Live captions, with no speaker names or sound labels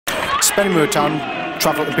Spennymoor Town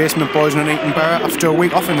travel to the basement boys Nuneaton Borough after a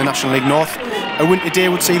week off in the National League North. A win today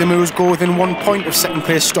would see the Moors go within 1 point of second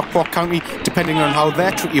place Stockport County, depending on how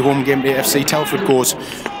their tricky home game to AFC Telford goes.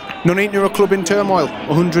 Nuneaton are a club in turmoil,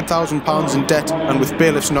 £100,000 in debt, and with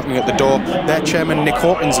bailiffs knocking at the door, their chairman Nick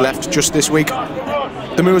Hawkins left just this week.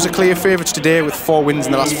 The Moors are clear favourites today with 4 wins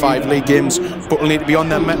in the last 5 league games, but will need to be on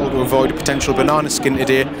their mettle to avoid a potential banana skin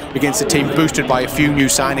today against a team boosted by a few new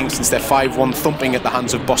signings since their 5-1 thumping at the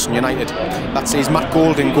hands of Boston United. That sees Matt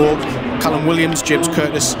Gold in goal, Callum Williams, James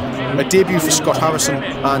Curtis, a debut for Scott Harrison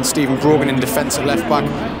and Stephen Brogan in defence at left back.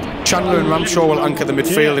 Chandler and Ramshaw will anchor the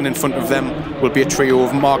midfield, and in front of them will be a trio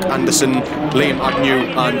of Mark Anderson, Liam Agnew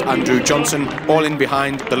and Andrew Johnson, all in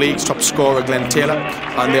behind the league's top scorer Glen Taylor,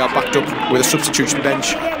 and they are backed up with a substitution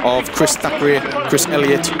bench of Chris Thackeray, Chris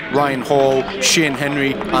Elliott, Ryan Hall, Shane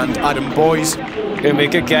Henry and Adam Boys. It's going to be a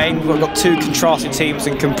good game. We've got 2 contrasting teams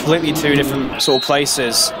in completely 2 different sort of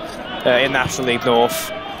places in National League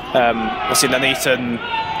North. We'll see Nuneaton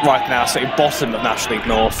right now sitting bottom of National League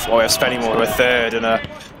North, or we have Spennymoor who are 3rd and are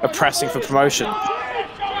pressing for promotion.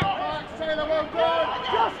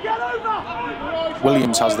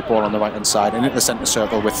 Williams has the ball on the right hand side and into the centre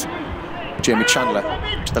circle with Jamie Chandler.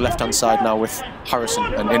 To the left hand side now with Harrison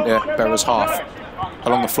and into Berra's half.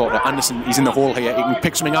 Along the floor to Anderson, he's in the hole here, he can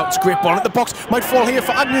pick something out, it's a great ball at the box, might fall here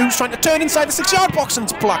for Agnew who's trying to turn inside the 6-yard box and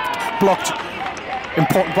it's blocked.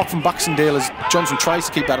 Important block from Baxendale as Johnson tries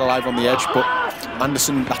to keep that alive on the edge, but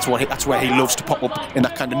Anderson, that's where he loves to pop up, in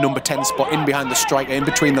that kind of number 10 spot, in behind the striker, in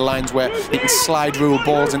between the lines where he can slide rule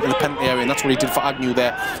balls into the penalty area, and that's what he did for Agnew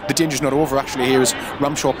there. The danger's not over actually here as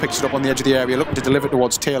Ramshaw picks it up on the edge of the area, looking to deliver it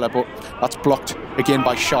towards Taylor, but that's blocked again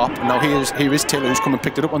by Sharp. And now here is Taylor who's come and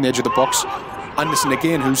picked it up on the edge of the box. Anderson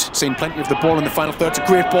again, who's seen plenty of the ball in the final third. It's a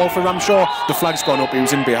great ball for Ramshaw. The flag's gone up, he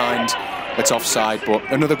was in behind. It's offside, but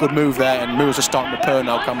another good move there, and Moors are starting to purr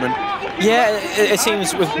now, Cameron. Yeah, it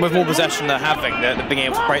seems with more possession they're having, they're being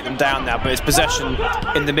able to break them down now, but it's possession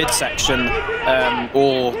in the midsection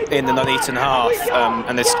or in the Nuneaton half,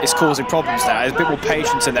 and it's causing problems now. There's a bit more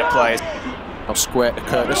patience in their players. Now square to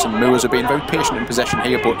Curtis, and Moors are being very patient in possession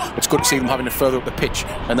here, but it's good to see them having it further up the pitch,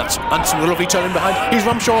 and that's Anderson with a lovely turn in behind. He's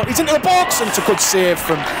Ramshaw, he's into the box, and it's a good save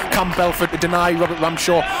from Cam Belford to deny Robert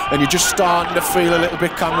Ramshaw, and you're just starting to feel a little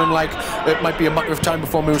bit, Cameron, like it might be a matter of time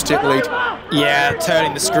before Moors take the lead. Yeah,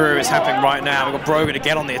 turning the screw is happening right now. We've got Brogan to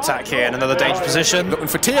get on the attack here in another dangerous position. Looking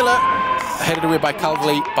for Taylor, headed away by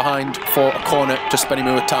Calverley behind for a corner to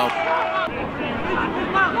Spennymoor Town.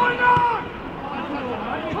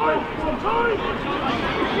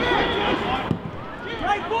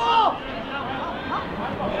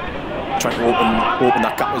 Trying to open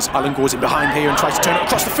that gap as Allen goes in behind here and tries to turn it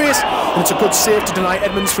across the face, and it's a good save to deny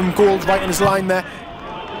Edmonds from Gold right in his line there,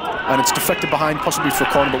 and it's deflected behind, possibly for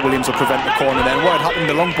a corner, but Williams will prevent the corner then. What had happened,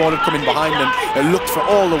 the long ball had come in behind and it looked for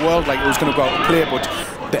all the world like it was going to go out and play, but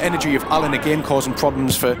the energy of Allen again causing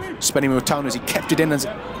problems for Spennymoor Town as he kept it in. As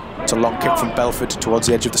it's a long kick from Belford towards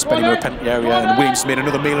the edge of the Spennymoor penalty area, and Williams made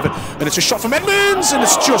another meal of it, and it's a shot from Edmonds and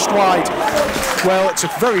it's just wide. Well, it's a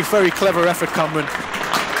very, very clever effort, Cameron.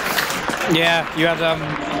 Yeah, you had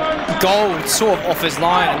Gold sort of off his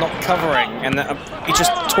line and not covering, and he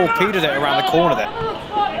just torpedoed it around the corner there.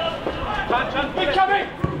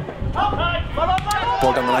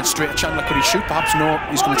 Ball down the line, straight to Chandler. Could he shoot? Perhaps no.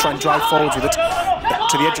 He's going to try and drive forwards with it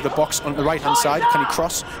to the edge of the box on the right hand side. Can he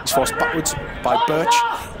cross? He's forced backwards by Birch.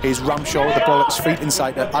 Here's Ramshaw with the ball at his feet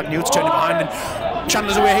inside Agnew. It's turning behind, and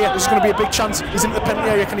Chandler's away here. This is going to be a big chance. He's into the penalty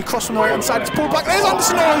area. Can he cross from the right hand side? It's pulled back. There's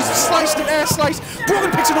Anderson. Oh, he's sliced it, air slice. Brogan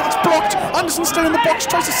picks it up. It's blocked. Anderson still in the box.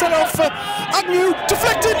 Tries to set it off for Agnew.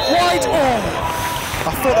 Deflected. Wide. Oh,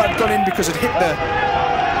 I thought that had gone in because it hit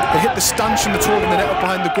the stanchion that's holding the net up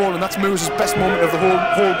behind the goal, and that's Moors' best moment of the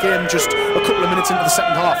whole game, just a couple of minutes into the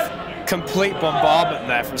second half. Complete bombardment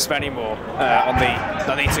there from Spennymoor on the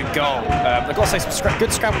Nuneaton goal. I've got to say, some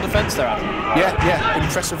good scramble defence there, Adam. Yeah,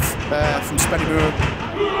 impressive from Spennymoor.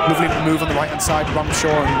 Lovely little move on the right hand side,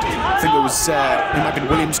 Ramshaw, and I think it might have been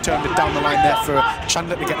Williams turned it down the line there for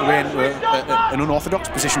Chandler to get away into an unorthodox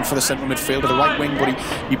position for the central midfielder, the right wing, but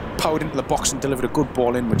he powered into the box and delivered a good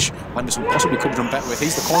ball in, which Anderson possibly could have done better with.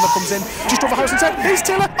 Here's the corner, comes in, just over house inside, here's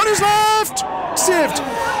Taylor, on his left! Saved!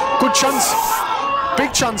 Good chance,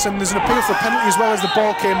 big chance, and there's an appeal for a penalty as well as the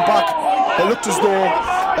ball came back. It looked as though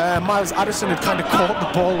Miles Addison had kind of caught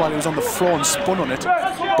the ball while he was on the floor and spun on it,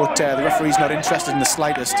 but the referee's not interested in the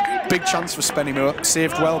slightest. Big chance for Spennymoor,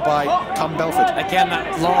 saved well by Cam Belford. Again,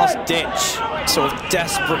 that last ditch, sort of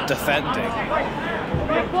desperate defending.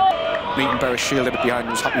 Nuneaton Borough shielded it behind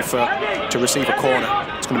and was happy to receive a corner.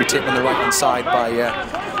 It's going to be taken on the right hand side by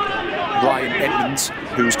Ryan Edmonds,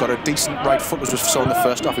 who's got a decent right foot, as we saw in the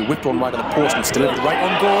first half. He whipped one right at the post and it's delivered right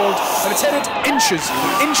on goal. And it's headed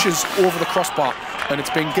inches over the crossbar. And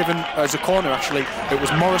it's been given as a corner, actually. It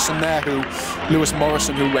was Lewis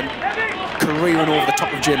Morrison, who went careering over the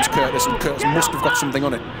top of James Curtis, and Curtis must have got something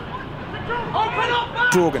on it.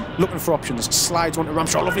 Brogan looking for options, slides one to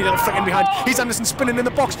Ramshaw, lovely little flick in behind. Here's Anderson spinning in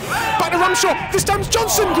the box, back to Ramshaw, this time's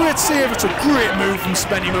Johnson, great save. It's a great move from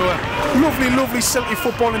Spennymoor. Lovely silky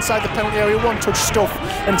football inside the penalty area, one-touch stuff,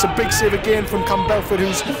 and it's a big save again from Cam Belford,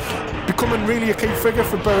 who's becoming really a key figure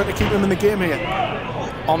for Borough to keep him in the game here.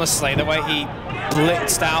 Honestly, the way he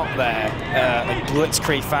blitzed out there in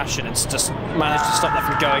blitzkrieg fashion and just managed to stop that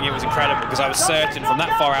from going in was incredible, because I was certain from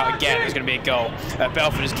that far out again it was going to be a goal.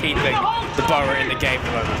 Belford is keeping the Borough in the game at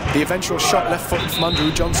the moment. The eventual shot left-footed from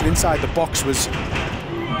Andrew Johnson inside the box was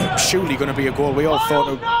surely going to be a goal. We all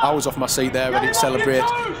thought, I was off my seat there ready to celebrate,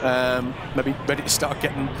 maybe ready to start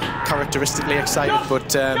getting characteristically excited,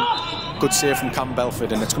 but good save from Cam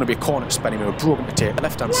Belford, and it's going to be a corner to Spennymoor. Brogan to take,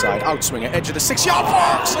 left-hand side, outswinger, edge of the 6-yard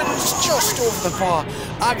box, and it's just over the bar.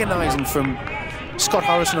 Agonising from Scott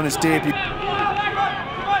Harrison on his debut.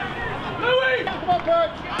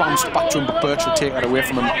 Bounced back to him, but Birch will take that away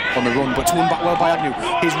from him on the run, but it's won back well by Agnew.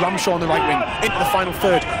 Here's Ramshaw on the right wing, into the final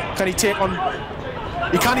third. Can he take on...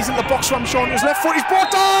 He can, he's in the box, Ramshaw on his left foot, he's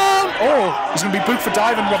brought down! Oh, he's going to be booked for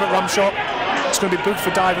diving, Robert Ramshaw. It's going to be booked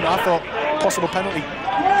for diving, I thought, possible penalty.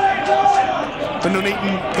 The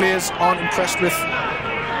Nuneaton players aren't impressed with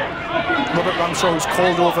Robert Ramshaw, who's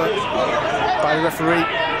called over by the referee.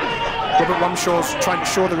 Robert Ramshaw's trying to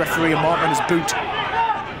show the referee a mark on his boot.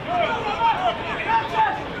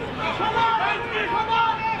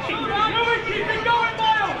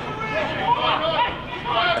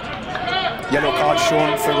 Yellow card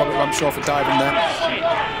shown for Robert Ramshaw for diving there.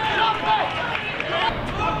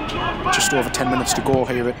 Just over 10 minutes to go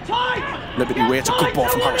here at Liberty Way. It's a good ball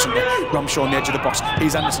from Harrison there. Ramshaw on the edge of the box.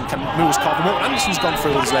 Here's Anderson, can Moores carve him out. Anderson's gone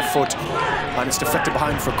through with his left foot, and it's deflected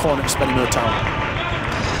behind for a corner to Spennymoor Town.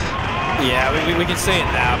 Yeah, we can see it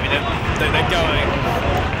now. I mean,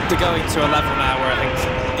 they're going to a level now where I think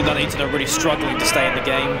Nuneaton are really struggling to stay in the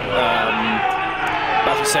game.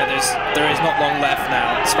 As we said, there is not long left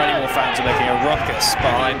now. Spennymoor fans are making a ruckus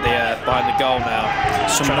behind the goal now.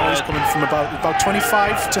 Some noise coming from about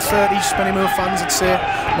 25 to 30 Spennymoor fans, I'd say.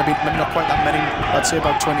 Maybe not quite that many. I'd say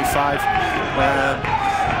about 25.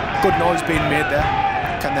 Good noise being made there.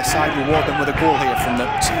 Can their side reward them with a goal here from the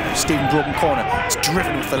Stephen Brogan corner? It's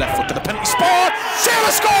driven with the left foot to the penalty spot.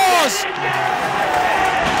 Taylor scores!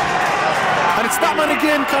 And it's that man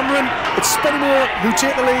again, Cameron. It's Spennymoor who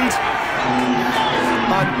take the lead.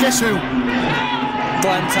 And guess who?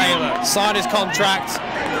 Glen Taylor signed his contract.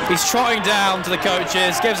 He's trotting down to the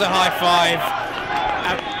coaches, gives a high five.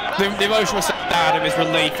 And the emotional side of him is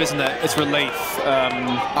relief, isn't it? It's relief.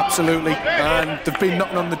 Absolutely. And they've been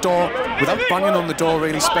knocking on the door without banging on the door,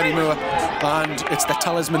 really, Spennymoor. And it's the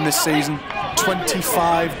talisman this season.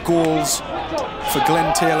 25 goals for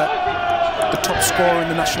Glen Taylor. The top scorer in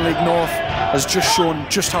the National League North has just shown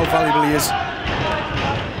just how valuable he is.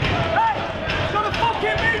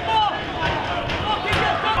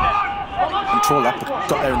 Control that, but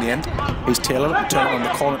got there in the end. Here's Taylor turning on the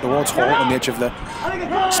corner towards Hall on the edge of the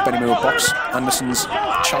Spennymoor box. Anderson's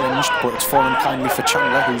challenged, but it's fallen kindly for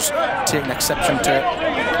Chandler, who's taken exception to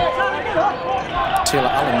Taylor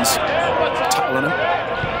Allen's tackle on him.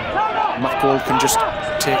 Matt Gold can just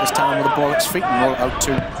take his time with the ball at his feet and roll it out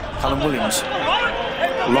to Callum Williams.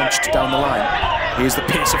 Launched down the line. Here's the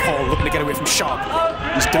pace of Hall, looking to get away from Sharp.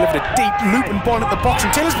 He's delivered a deep looping ball at the box,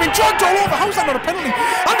 and Taylor's been dragged all over. How's that not a penalty?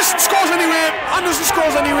 Anderson scores anyway. Anderson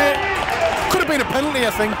scores anyway. Could have been a penalty,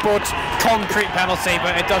 I think, but concrete penalty,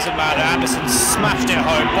 but it doesn't matter. Anderson smashed it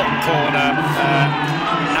home, bottom corner,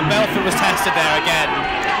 and Belford was tested there again.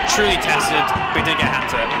 Truly tested, but he did get a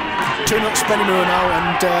hand to it. 2-0 Spennymoor now,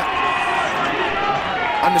 and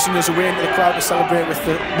Anderson goes away into the crowd to celebrate with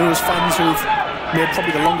the Moors fans who've made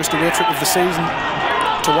probably the longest away trip of the season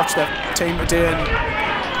to watch their team today, and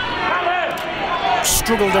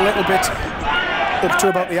struggled a little bit up to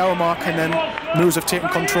about the hour mark, and then Moors have taken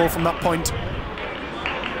control from that point.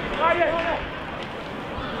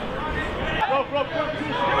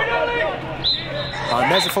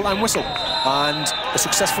 And there's a full-time whistle, and a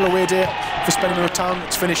successful away day for Spennymoor Town.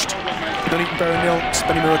 It's finished Nuneaton Borough 0,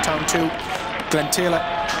 Spennymoor Town 2. Glen Taylor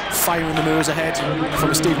firing the Moors ahead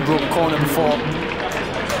from a Stephen Brogan corner before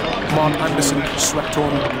Mark Anderson swept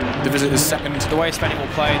home the visitors' second. The way Spennymoor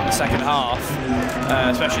played in the second half,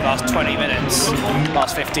 especially the last 20 minutes,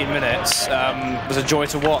 last 15 minutes, was a joy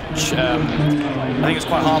to watch. I think it was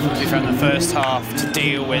quite hard for them to be fair in the first half to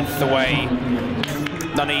deal with the way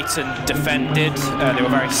Nuneaton defended. They were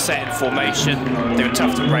very set in formation. They were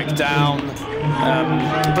tough to break down.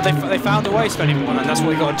 But they found a way, Spennymoor, and that's what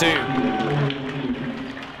we got to do.